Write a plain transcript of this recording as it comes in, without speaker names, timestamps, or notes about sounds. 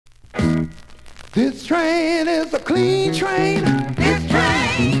This train is a clean train. This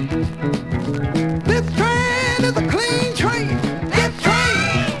train. This train is a clean train. This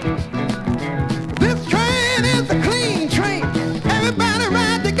train. This train is a clean train. Everybody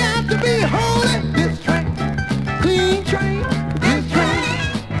ride, they got to be holy. This train. Clean train. This train.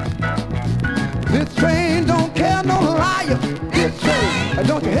 This train don't care no liar. This train.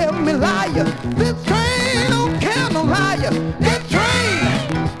 Don't you help me liar. This train don't care no liar. This train.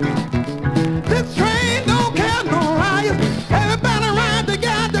 This train don't care no liars. Everybody ride, they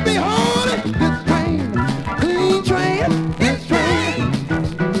got to be holy. This train, clean train. This train.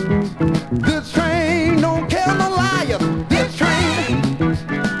 This train don't care no liars. This train.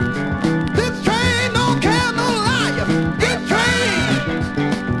 This train don't care no liars. This train.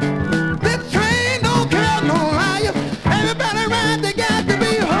 This train don't care no liars. Everybody ride, they got to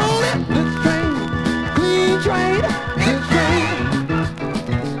be holy. This train, clean train. This train.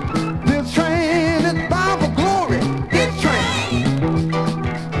 This train is bound for glory. This train.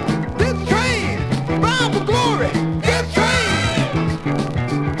 This train bound for glory. This train.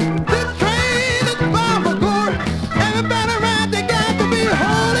 This train is bound for glory. Everybody ride, they got to be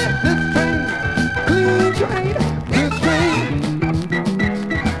holy. This train, clean train. This train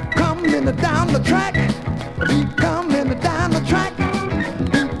coming down the track. Be coming down the track.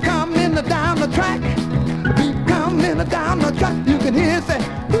 Be coming down the track. Be coming down the track. You can hear it say.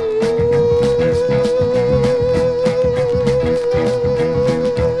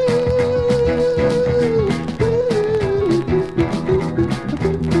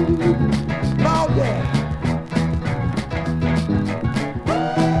 Oh yeah.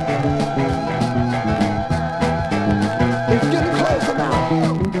 It's getting closer now.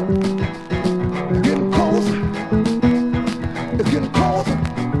 It's getting closer. It's getting closer.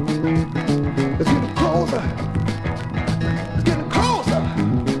 It's getting closer. It's getting closer.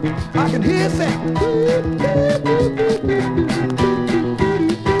 I can hear it say.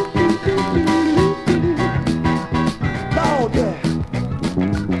 Oh yeah.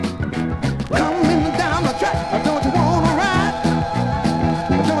 Coming down the track. Don't you wanna ride?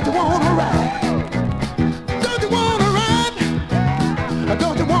 Don't you wanna ride? Don't you wanna ride?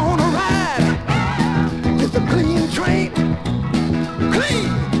 Don't you wanna ride? It's a clean train. Clean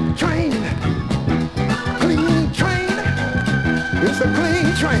train. Clean train. It's a clean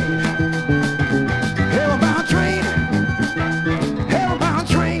train.